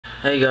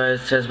Hey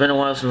guys, it has been a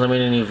while since I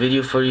made a new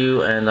video for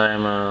you, and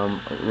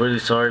I'm really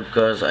sorry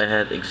because I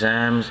had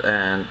exams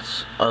and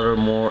other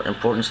more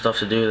important stuff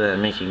to do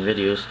than making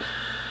videos.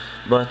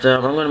 But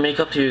I'm going to make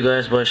up to you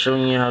guys by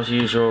showing you how to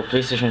use your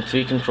PlayStation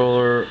 3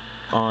 controller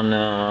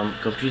on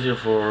computer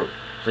for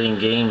playing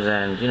games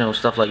and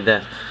stuff like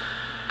that.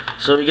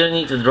 So you're going to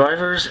need the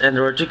drivers, and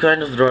there are two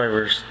kinds of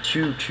drivers,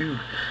 two,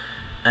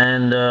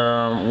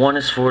 and one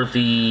is for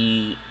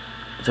the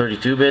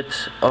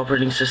 32-bit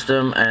operating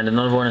system, and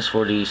another one is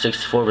for the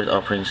 64-bit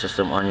operating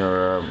system on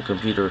your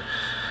computer.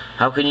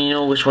 How can you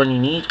know which one you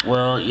need?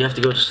 Well, you have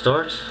to go to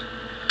Start,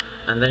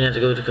 and then you have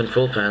to go to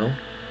Control Panel,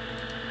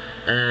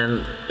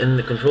 and in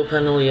the Control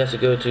Panel you have to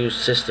go to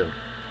System.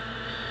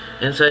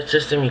 Inside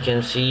System you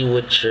can see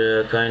which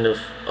kind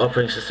of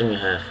operating system you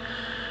have.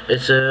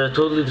 It's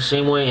totally the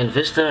same way in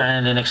Vista,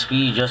 and in XP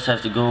you just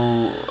have to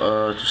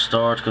go to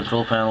Start,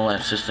 Control Panel,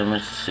 and System.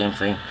 It's the same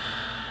thing.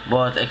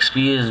 But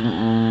XP is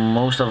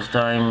most of the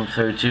time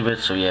 32-bit,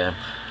 so yeah.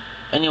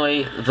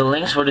 Anyway, the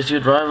links for the two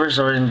drivers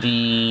are in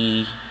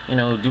the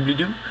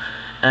doobly-doo,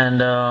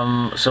 and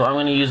so I'm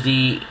going to use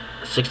the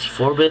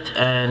 64-bit,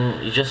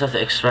 and you just have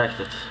to extract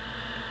it.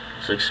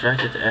 So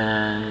extract it,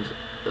 and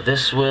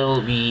this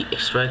will be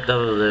extracted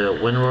out of the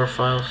WinRAR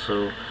file.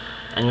 So,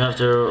 and you have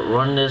to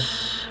run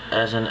this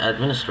as an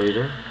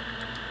administrator.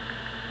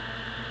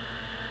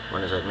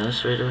 Run as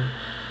administrator.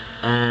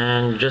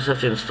 And you just have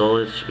to install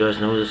it. You guys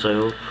know this, I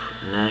hope.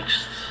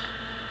 Next.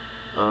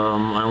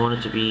 I want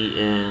it to be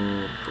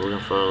in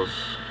program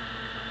files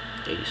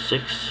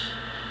 86.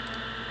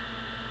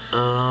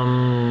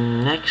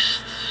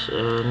 Next.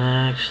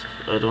 Next.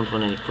 I don't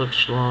want any quick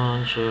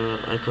launch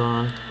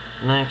icon.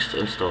 Next.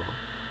 Install.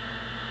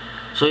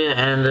 So yeah,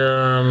 and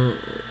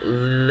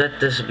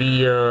let this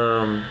be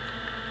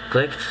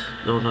clicked.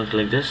 Don't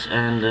unclick this,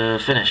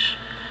 and finish.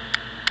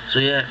 So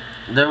yeah,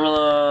 there will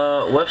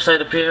a website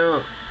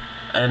appear,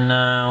 and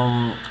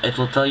it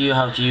will tell you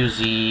how to use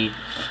the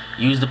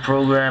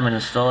program and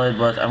install it,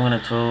 but I'm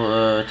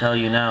gonna tell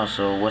you now,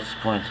 so what's the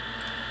point?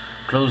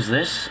 Close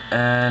this,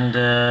 and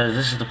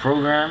this is the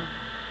program.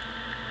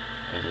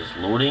 It is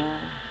loading.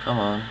 Come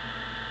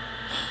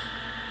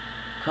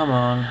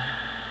on,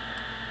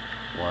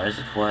 why is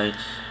it white?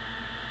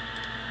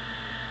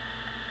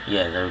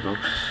 Yeah, there we go.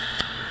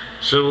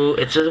 So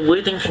it's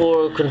waiting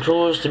for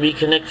controllers to be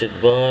connected,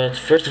 but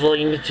first of all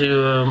you need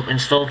to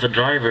install the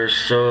drivers.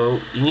 So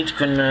you need to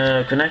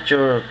connect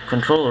your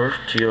controller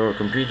to your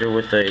computer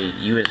with a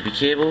USB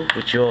cable,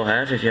 which you all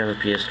have if you have a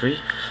PS3.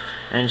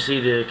 And you see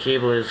the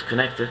cable is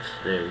connected.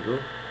 There we go.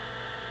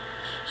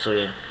 So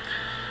yeah,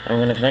 I'm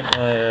gonna connect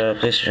my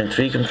PlayStation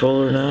 3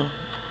 controller now.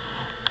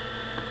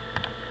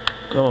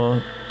 Come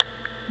on.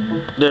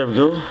 There we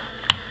go.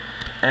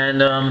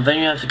 And then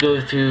you have to go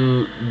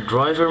to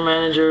driver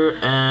manager,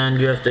 and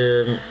you have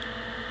to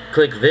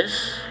click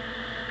this,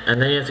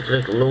 and then you have to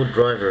click load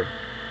driver,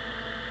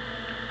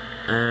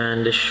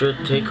 and this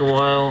should take a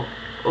while.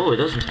 Oh, it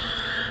doesn't.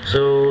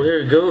 So here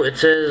you go, it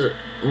says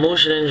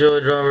motion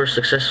enjoy driver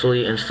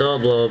successfully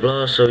installed, blah blah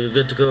blah. So you're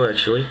good to go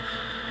actually.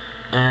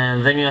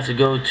 And then you have to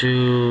go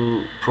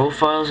to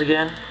profiles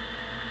again,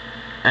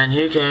 and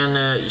here you can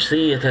you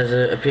see it has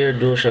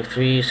appeared DualShock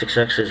 3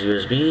 6-axis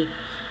USB.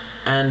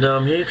 And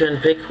here you can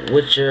pick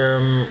which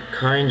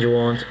kind you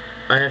want.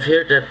 I have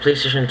heard that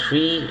PlayStation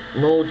 3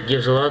 mode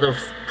gives a lot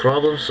of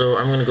problems, so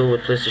I'm gonna go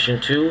with PlayStation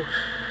 2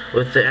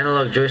 with the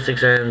analog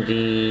joysticks and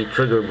the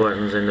trigger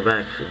buttons in the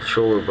back, the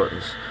shoulder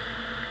buttons.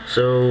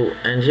 So,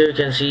 and here you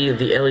can see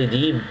the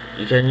LED.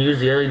 You can use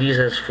the LEDs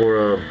as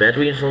for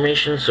battery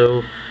information.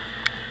 So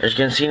as you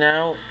can see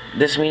now,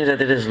 this means that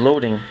it is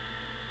loading.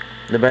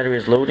 The battery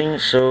is loading,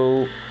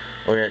 so,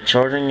 or yeah,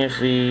 charging if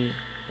we,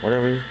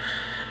 whatever.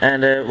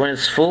 And when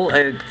it's full,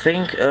 I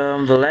think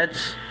the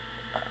LEDs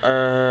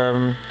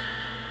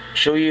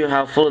show you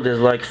how full it is.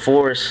 Like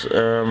 4 is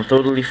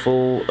totally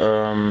full,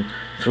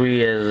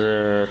 3 is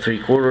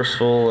 3/4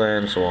 full,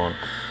 and so on.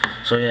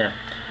 So yeah,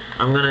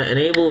 I'm gonna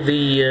enable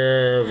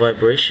the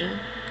vibration,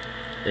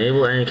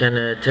 enable, and you can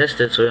test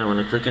it. So yeah, I'm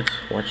gonna click it.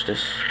 Watch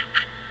this.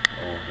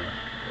 Oh,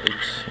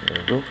 oops,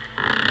 there we go.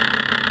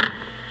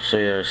 So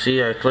yeah,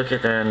 see, I click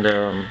it, and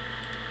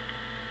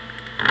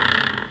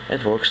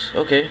it works.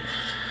 Okay.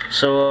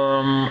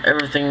 So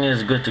everything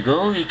is good to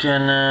go. You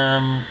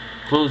can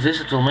close this,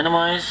 it will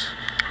minimize.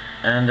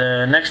 And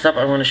next up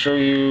I'm going to show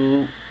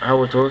you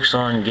how it works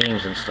on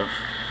games and stuff.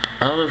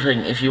 Another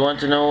thing, if you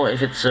want to know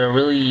if it's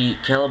really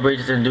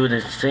calibrated and doing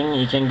its thing,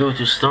 you can go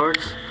to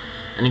Start,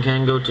 and you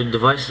can go to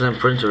Devices and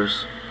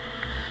Printers,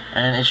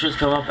 and it should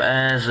come up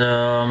as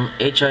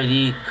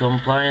HID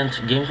compliant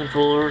game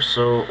controller,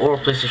 so, or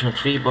PlayStation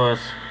 3, but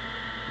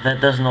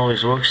that doesn't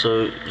always work.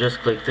 So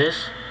just click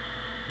this,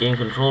 game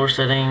controller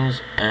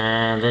settings,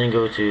 and then you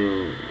go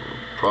to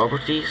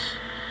properties,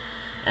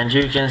 and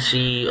here you can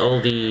see all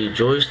the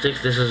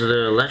joysticks. This is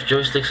the left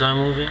joysticks I'm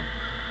moving,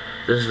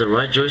 this is the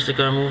right joystick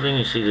I'm moving.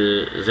 You see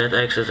the Z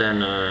axis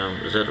and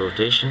Z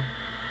rotation.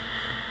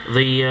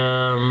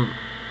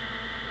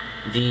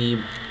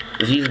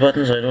 These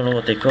buttons, I don't know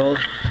what they called,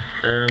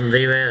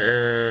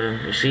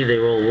 You see, they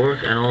all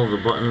work, and all the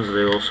buttons,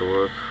 they also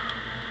work.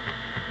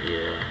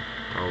 Yeah,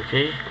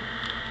 okay.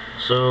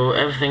 So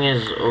everything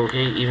is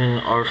okay, even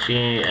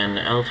R3 and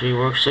L3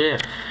 works. So yeah,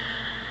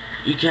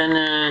 you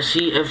can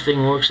see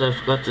everything works. I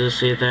forgot to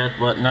say that,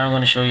 but now I'm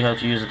going to show you how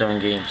to use it on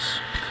games.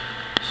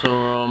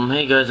 So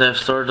hey guys, I've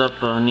started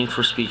up Need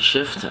for Speed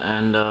Shift,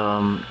 and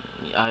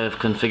I have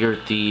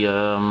configured the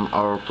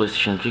our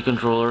PlayStation 3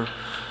 controller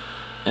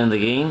in the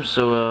game.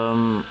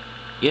 So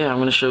yeah, I'm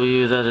going to show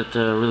you that it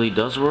really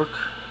does work,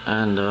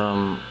 and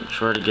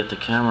try to get the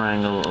camera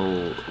angle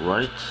all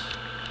right.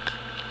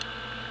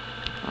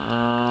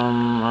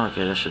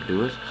 Okay, that should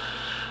do it.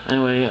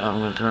 Anyway, I'm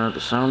going to turn up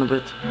the sound a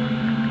bit.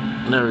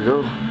 There we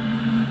go.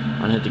 I'm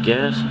going to hit the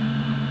gas.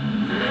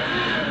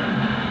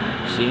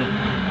 See?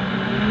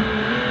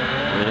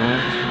 Wait a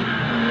minute.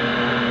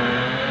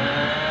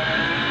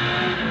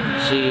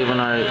 See, when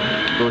I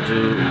go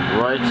to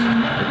right,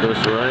 it goes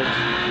to right.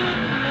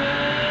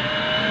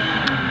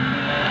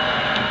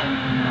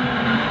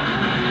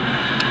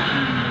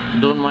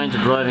 Don't mind the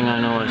driving, I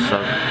know I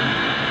suck.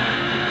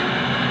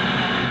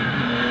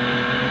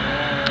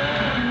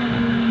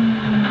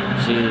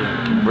 See,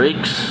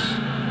 brakes.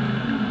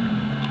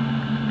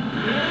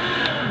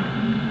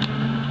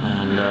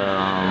 And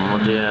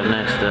what do you have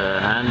next?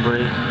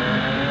 Handbrake.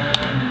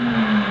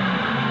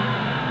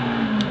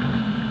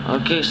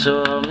 Okay,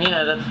 so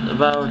yeah, that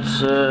about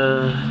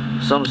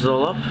sums it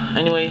all up.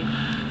 Anyway,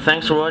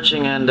 thanks for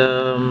watching, and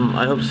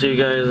I hope to see you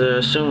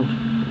guys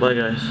soon. Bye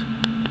guys.